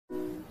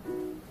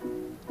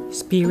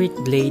Spirit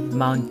Blade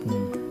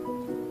Mountain.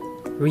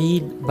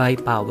 Read by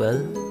Powell.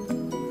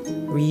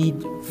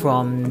 Read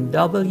from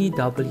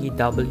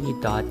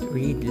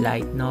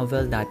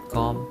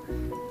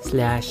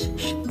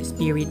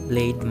www.readlightnovel.com/Spirit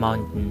Blade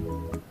Mountain.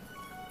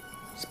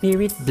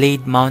 Spirit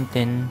Blade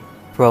Mountain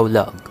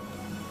Prologue.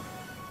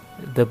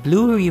 The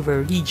Blue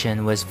River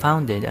region was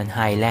founded on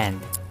high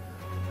land,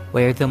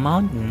 where the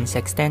mountains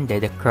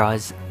extended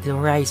across the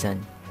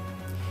horizon.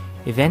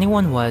 If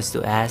anyone was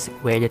to ask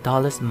where the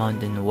tallest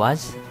mountain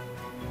was,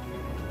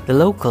 the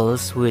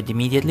locals would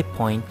immediately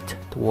point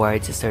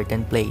towards a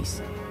certain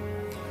place.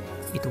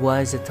 It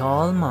was a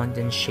tall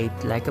mountain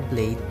shaped like a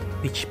blade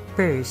which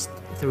pierced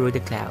through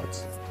the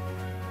clouds.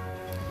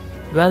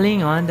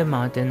 Dwelling on the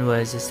mountain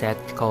was a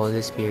sect called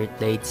the Spirit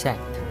Blade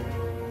sect.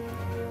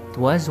 It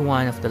was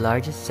one of the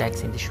largest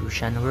sects in the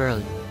Shushan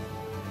world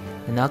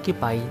and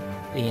occupied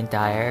the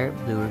entire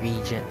Blue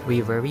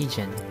River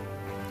region.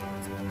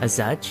 As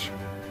such,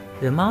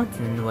 the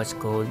mountain was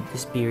called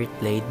the Spirit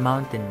Blade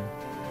Mountain.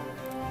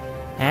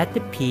 At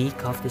the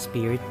peak of the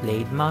Spirit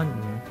Blade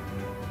Mountain,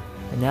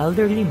 an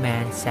elderly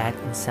man sat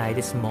inside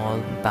a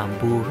small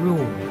bamboo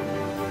room.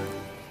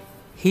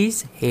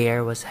 His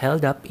hair was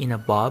held up in a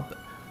bob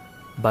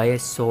by a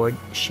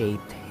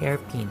sword-shaped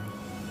hairpin.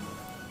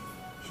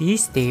 He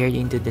stared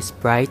into the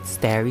bright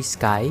starry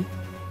sky,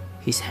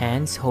 his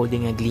hands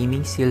holding a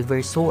gleaming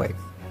silver sword.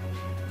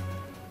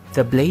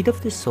 The blade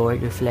of the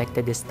sword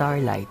reflected the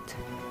starlight,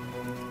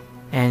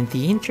 and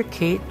the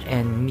intricate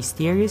and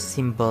mysterious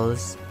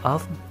symbols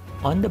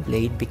on the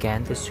blade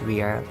began to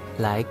swirl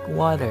like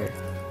water.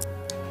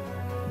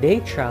 They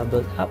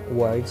traveled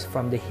upwards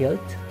from the hilt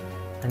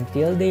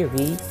until they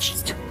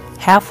reached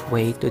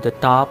halfway to the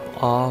top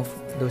of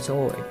the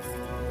sword.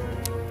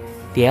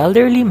 The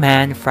elderly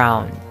man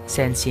frowned,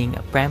 sensing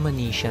a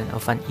premonition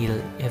of an ill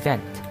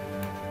event.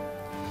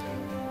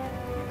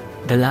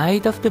 The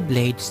light of the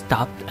blade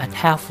stopped at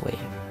halfway,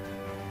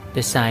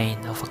 the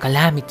sign of a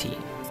calamity.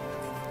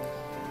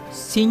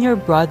 "Senior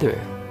brother,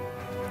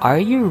 are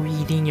you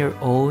reading your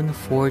own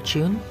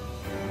fortune?"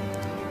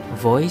 A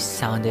voice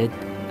sounded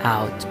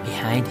out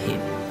behind him.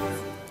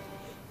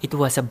 It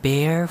was a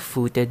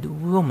bare-footed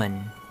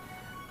woman,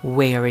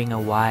 wearing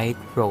a white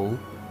robe,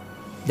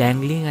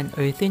 dangling an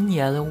earthen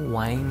yellow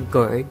wine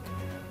gourd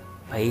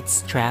by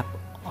its strap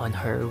on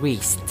her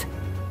wrist.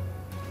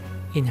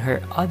 In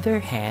her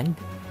other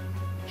hand,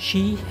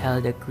 she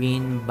held a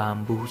green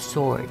bamboo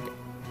sword.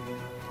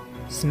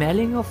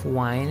 Smelling of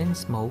wine and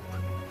smoke,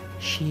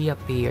 she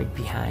appeared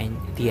behind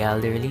the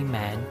elderly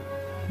man,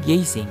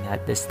 gazing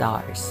at the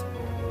stars.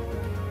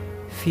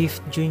 "Fifth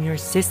junior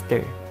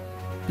sister,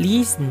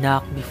 please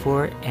knock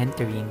before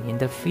entering in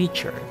the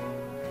future."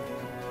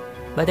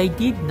 "But I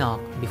did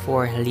knock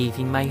before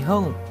leaving my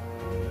home."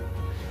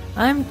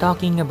 "I'm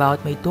talking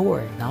about my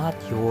door, not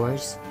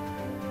yours."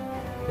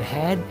 The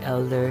head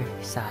elder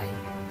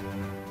sighed.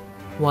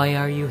 "Why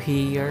are you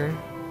here?"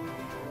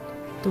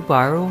 "To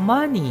borrow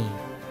money."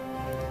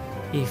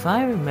 "If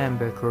I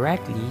remember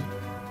correctly,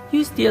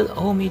 you still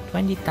owe me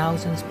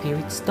 20,000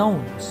 spirit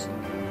stones,"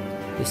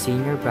 the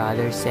senior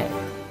brother said,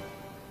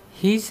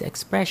 his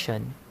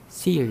expression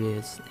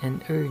serious and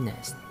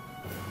earnest.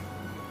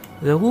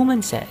 The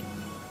woman said,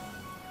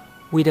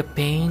 with a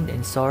pained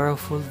and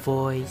sorrowful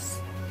voice,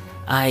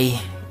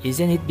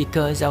 Isn't it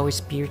because our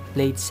Spirit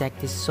Blade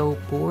sect is so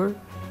poor?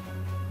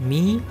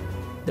 Me,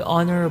 the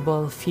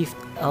honorable 5th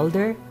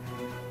elder,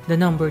 the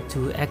number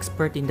 2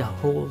 expert in the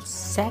whole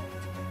sect,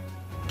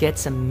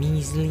 gets a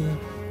measly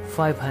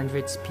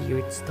 500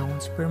 spirit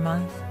stones per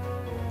month?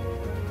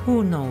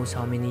 Who knows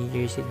how many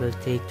years it will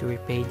take to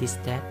repay this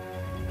debt?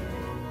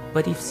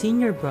 But if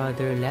senior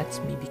brother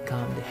lets me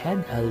become the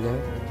head elder,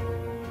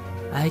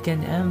 I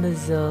can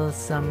embezzle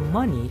some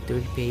money to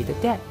repay the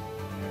debt.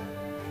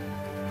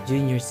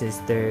 Junior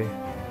sister,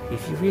 if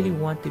you really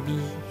want to be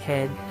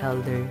head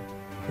elder,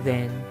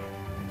 then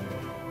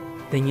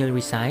you'll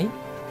resign?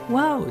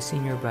 Wow,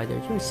 senior brother,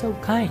 you're so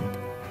kind.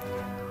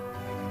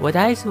 What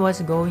I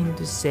was going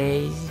to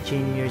say,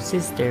 junior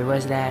sister,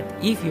 was that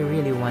if you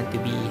really want to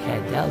be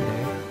head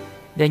elder,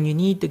 then you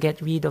need to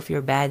get rid of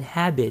your bad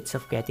habits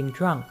of getting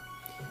drunk.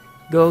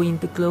 Go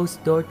into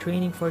closed-door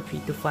training for 3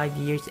 to 5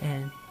 years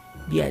and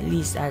be at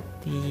least at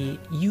the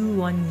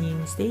U1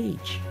 Yin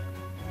stage.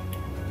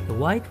 The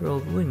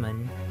white-robed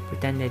woman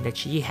pretended that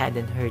she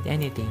hadn't heard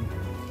anything.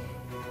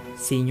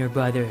 Senior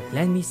brother,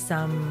 lend me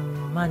some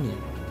money.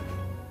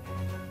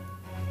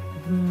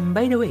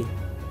 By the way,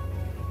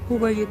 who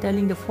were you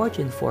telling the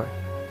fortune for?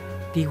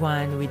 The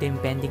one with the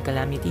impending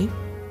calamity?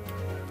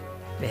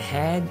 The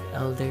head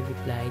elder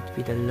replied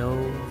with a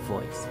low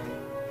voice.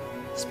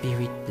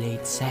 Spirit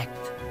Blade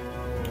sect.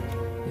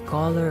 The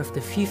color of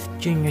the 5th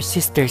junior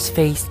sister's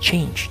face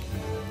changed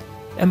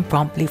and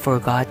promptly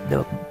forgot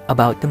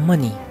about the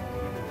money.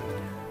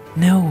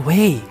 No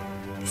way!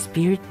 The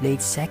Spirit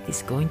Blade sect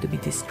is going to be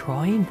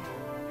destroyed?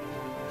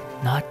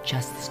 Not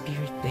just the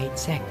Spirit Blade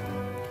sect.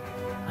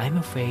 I'm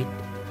afraid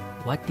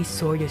what this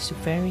sword is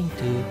referring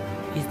to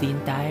is the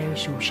entire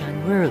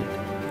Shushan world.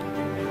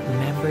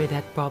 Remember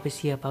that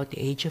prophecy about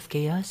the Age of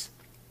Chaos?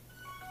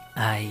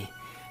 Aye,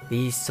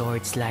 this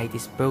sword's light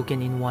is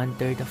broken in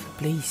 1/3 of the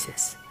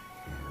places.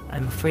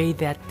 I'm afraid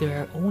that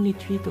there are only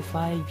 3 to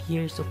 5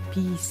 years of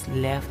peace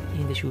left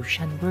in the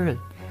Shushan world.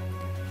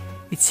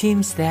 It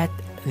seems that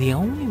the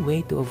only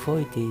way to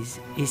avoid this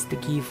is to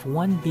give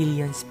 1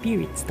 billion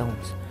spirit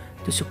stones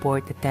to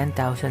support the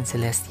 10,000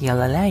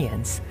 Celestial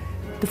Alliance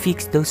to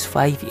fix those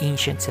 5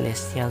 ancient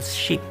celestial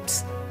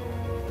ships.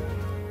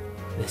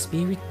 The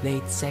Spirit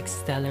Blade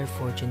Sexstellar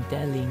fortune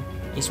telling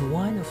is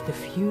one of the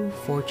few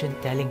fortune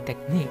telling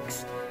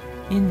techniques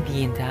in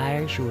the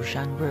entire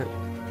Shushan world,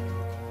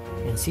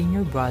 and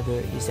Senior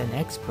Brother is an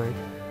expert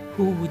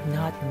who would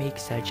not make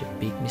such a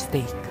big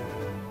mistake.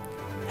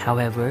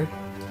 However,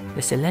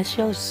 the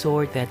celestial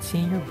sword that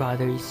Senior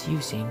Brother is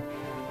using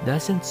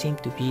doesn't seem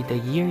to be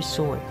the Year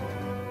sword.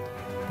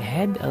 The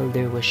head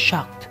elder was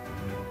shocked.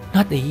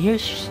 Not the Year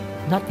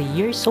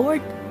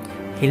sword?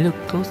 He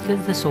looked closely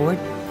at the sword.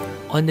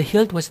 On the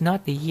hilt was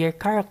not the Year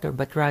character,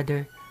 but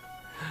rather...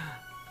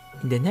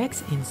 In the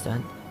next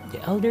instant, the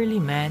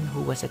elderly man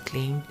who was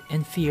acclaimed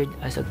and feared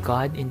as a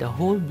god in the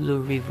whole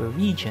Blue River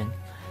region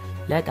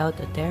let out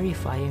a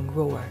terrifying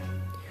roar.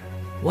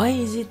 Why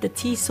is it the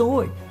T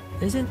sword?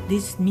 Doesn't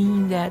this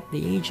mean that the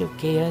age of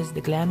chaos,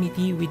 the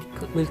calamity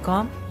will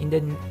come in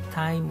the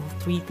time of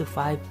 3 to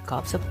 5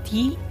 cups of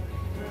tea?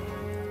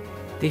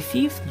 The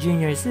 5th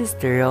junior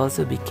sister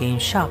also became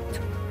shocked.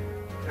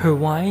 Her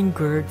wine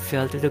gourd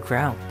fell to the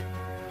ground.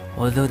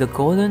 Although the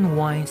golden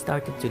wine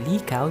started to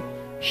leak out,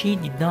 she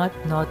did not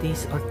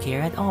notice or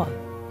care at all.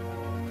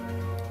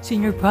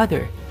 Senior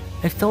Brother,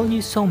 I've told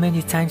you so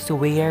many times to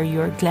wear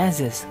your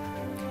glasses.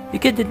 You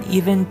couldn't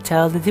even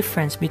tell the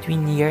difference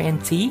between Year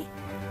and tea?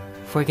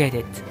 Forget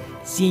it.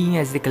 Seeing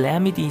as the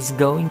calamity is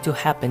going to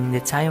happen in the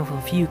time of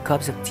a few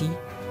cups of tea,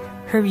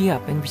 hurry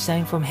up and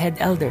resign from head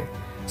elder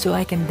so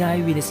I can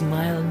die with a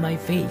smile on my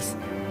face.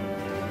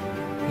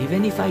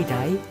 Even if I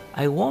die,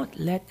 I won't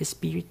let the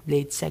Spirit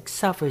Blade Sex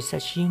suffer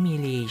such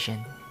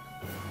humiliation.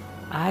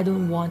 I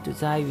don't want to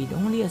die with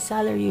only a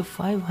salary of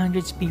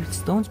 500 spirit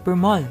stones per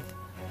month.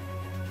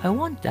 I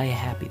won't die a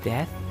happy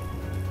death.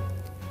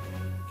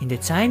 In the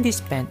time they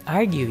spent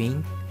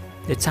arguing,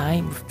 the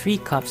time of 3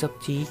 cups of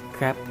tea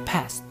crept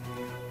past.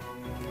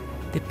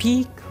 The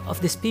peak of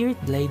the Spirit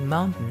Blade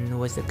Mountain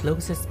was the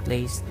closest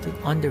place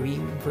on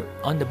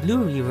the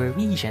Blue River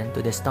region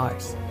to the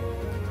stars.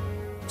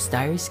 The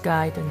starry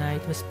sky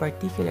tonight was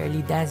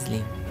particularly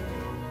dazzling,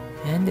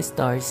 and the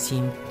stars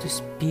seemed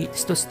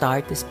to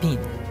start to spin.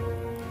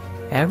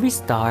 Every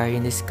star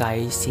in the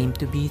sky seemed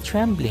to be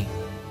trembling.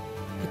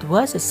 It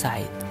was a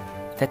sight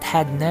that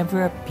had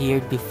never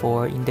appeared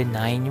before in the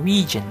 9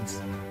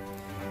 regions.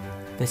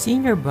 The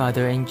Senior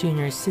Brother and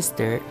Junior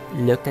Sister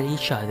looked at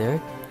each other,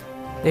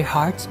 their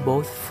hearts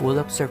both full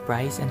of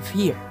surprise and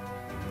fear.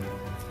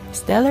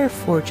 Stellar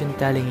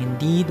fortune-telling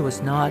indeed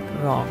was not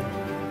wrong.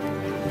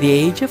 The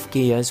age of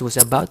chaos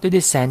was about to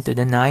descend to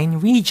the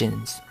 9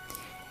 regions.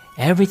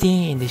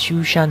 Everything in the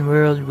Shushan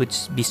world would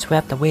be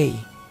swept away.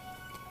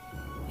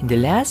 In the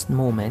last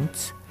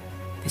moments,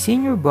 the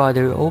Senior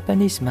Brother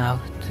opened his mouth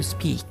to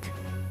speak.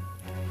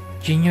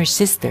 Junior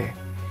Sister,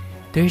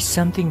 there's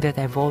something that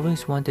I've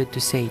always wanted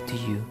to say to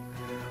you,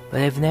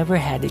 but I've never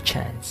had a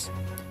chance.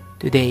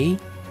 Today,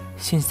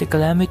 since the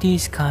calamity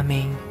is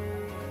coming...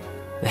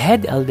 The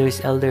head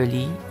elder's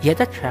elderly yet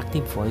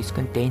attractive voice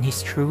contained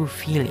his true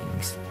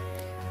feelings.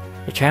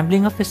 The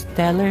trembling of the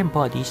stellar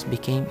bodies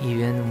became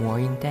even more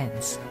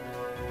intense.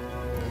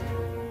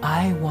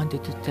 I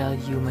wanted to tell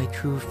you my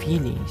true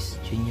feelings,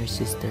 Junior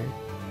Sister.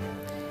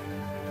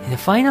 In the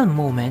final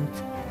moment,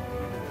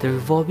 the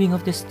revolving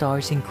of the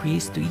stars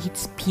increased to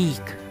its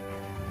peak,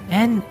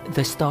 and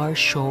the stars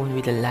shone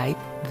with a light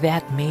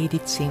that made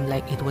it seem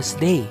like it was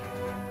day.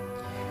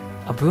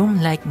 A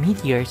broom-like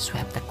meteor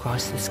swept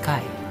across the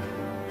sky.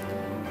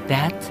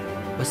 That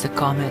was the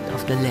comet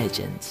of the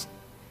legends,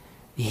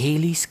 the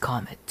Halley's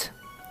Comet,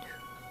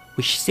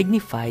 which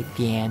signified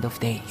the end of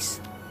days.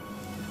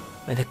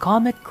 When the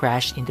comet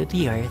crashed into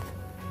the earth,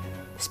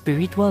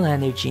 spiritual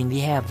energy in the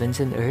heavens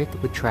and earth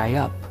would dry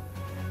up,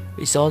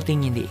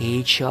 resulting in the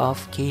age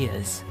of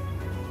chaos,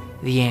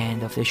 the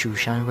end of the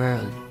Shushan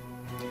world.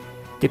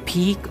 The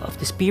peak of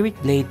the Spirit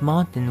Blade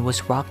Mountain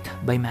was rocked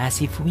by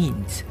massive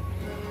winds,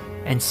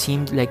 and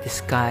seemed like the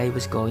sky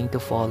was going to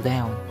fall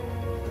down.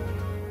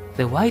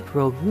 The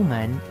white-robed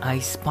woman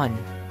eyes spun.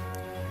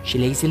 She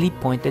lazily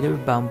pointed her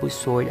bamboo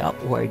sword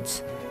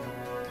upwards.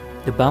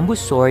 The bamboo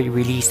sword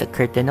released a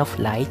curtain of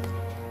light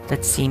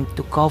that seemed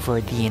to cover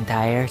the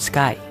entire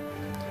sky,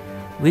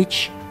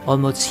 which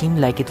almost seemed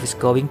like it was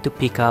going to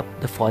pick up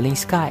the falling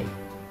sky.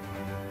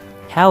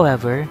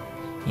 However,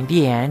 in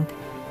the end,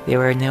 there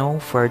were no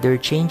further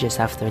changes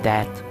after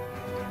that.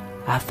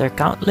 After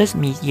countless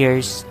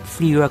meteors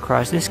flew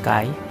across the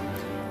sky,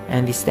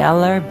 and the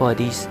stellar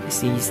bodies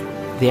ceased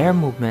their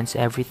movements,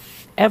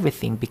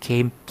 everything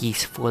became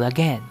peaceful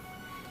again.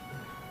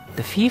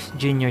 The 5th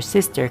junior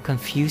sister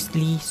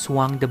confusedly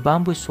swung the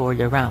bamboo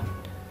sword around,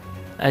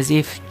 as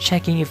if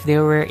checking if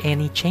there were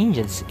any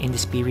changes in the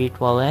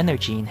spiritual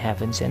energy in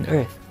heavens and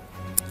earth.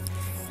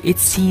 It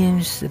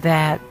seems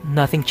that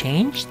nothing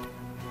changed.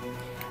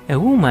 A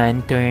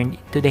woman turned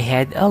to the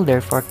head elder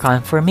for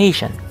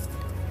confirmation.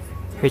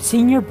 Her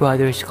senior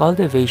brother's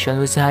cultivation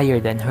was higher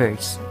than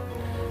hers,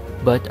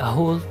 but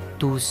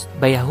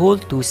by a whole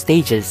 2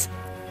 stages.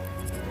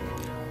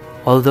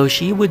 Although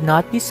she would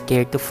not be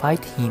scared to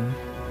fight him,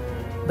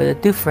 but the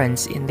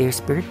difference in their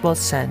spiritual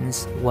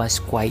sense was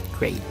quite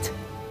great.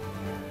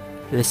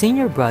 The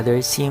senior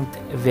brother seemed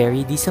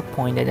very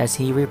disappointed as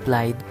he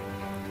replied,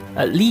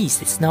 "At least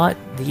it's not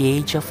the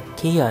age of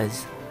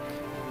chaos."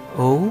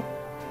 "Oh,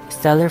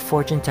 stellar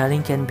fortune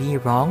telling can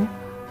be wrong?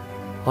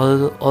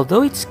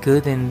 Although it's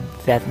good in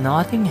that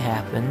nothing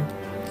happened.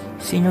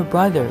 Senior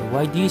brother,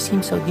 why do you seem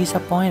so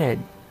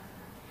disappointed?"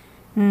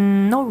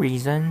 No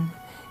reason.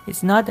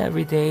 It's not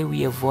every day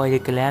we avoid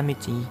a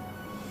calamity.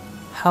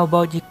 How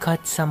about you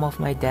cut some of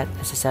my debt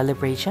as a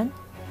celebration?"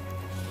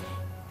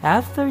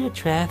 After the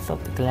threat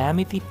of the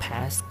calamity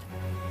passed,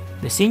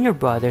 the senior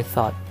brother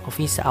thought of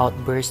his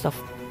outburst of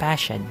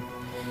passion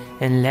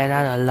and let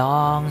out a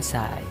long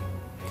sigh.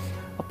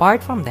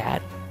 Apart from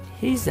that,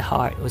 his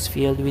heart was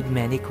filled with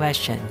many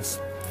questions.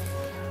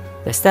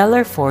 The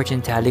stellar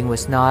fortune-telling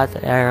was not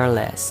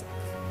errorless,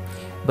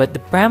 but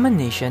the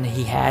premonition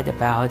he had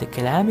about the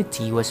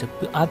calamity was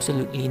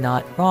absolutely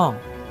not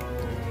wrong.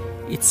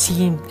 It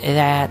seemed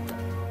that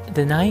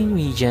the 9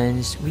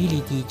 regions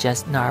really did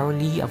just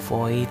narrowly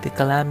avoid the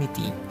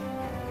calamity.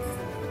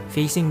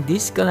 Facing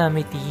this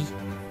calamity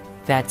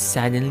that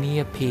suddenly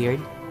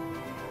appeared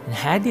and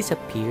had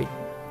disappeared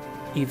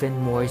even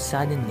more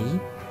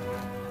suddenly,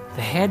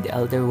 the head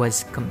elder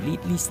was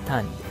completely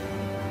stunned.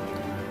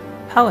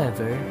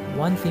 However,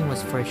 one thing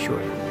was for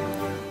sure.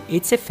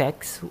 Its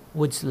effects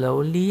would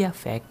slowly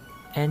affect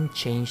and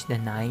change the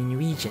 9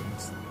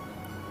 regions.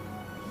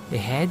 The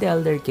head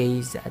elder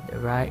gazed at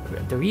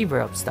the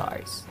river of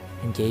stars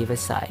and gave a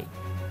sigh.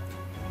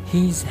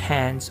 His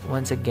hands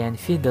once again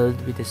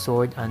fiddled with the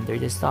sword under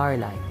the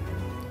starlight.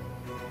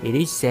 It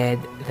is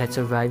said that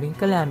surviving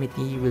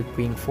calamity will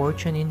bring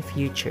fortune in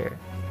future.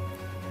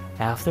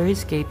 After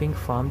escaping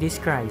from this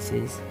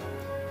crisis,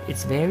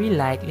 it's very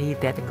likely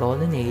that the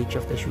golden age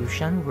of the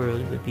Shushan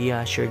world will be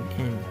ushered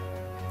in.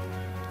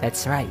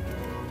 That's right.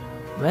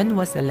 When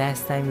was the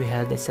last time we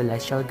held a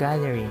celestial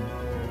gathering?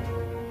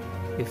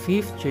 The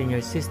 5th junior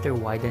sister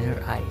widened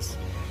her eyes.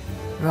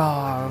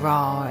 Roar,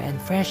 roar,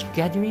 and fresh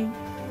gathering?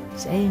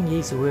 Saying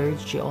these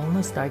words, she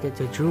almost started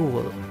to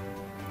drool.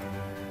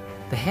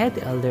 The head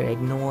elder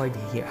ignored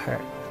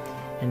her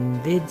and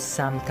did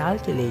some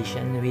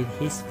calculation with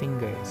his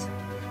fingers.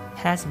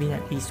 Has been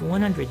at least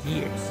 100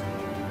 years.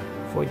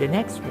 For the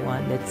next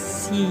one, let's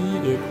see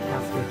it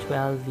after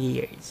 12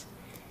 years.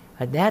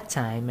 At that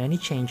time, many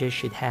changes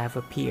should have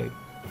appeared.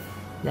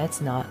 Let's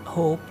not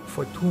hope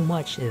for too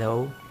much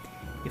though.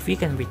 If we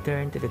can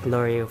return to the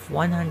glory of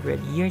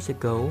 100 years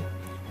ago,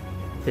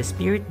 the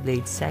Spirit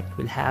Blade sect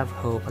will have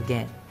hope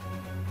again.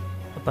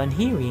 Upon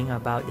hearing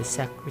about the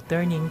sect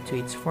returning to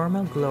its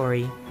former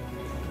glory,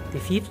 the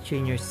 5th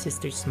junior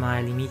sister's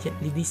smile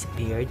immediately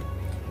disappeared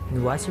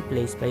and was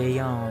replaced by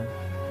a yawn.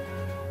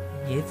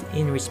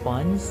 In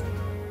response,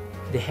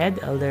 the head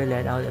elder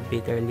let out a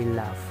bitter little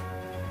laugh.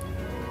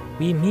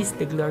 We missed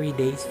the glory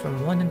days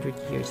from 100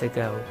 years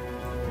ago,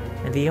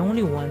 and the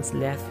only ones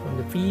left from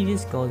the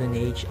previous golden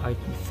age are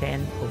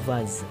 10 of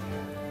us.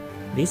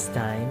 This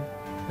time,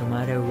 no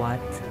matter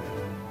what,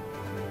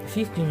 the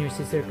 5th junior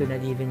sister could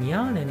not even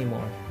yawn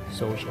anymore,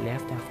 so she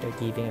left after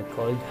giving a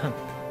cold hump.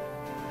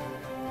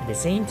 At the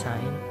same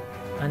time,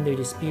 under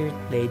the Spirit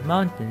Blade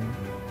Mountain,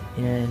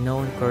 in an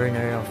unknown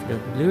corner of the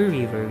Blue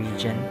River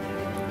region,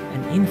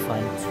 an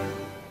infant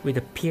with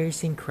a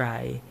piercing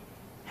cry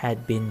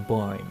had been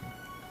born.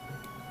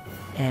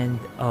 End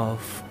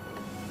of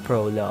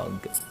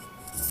prologue.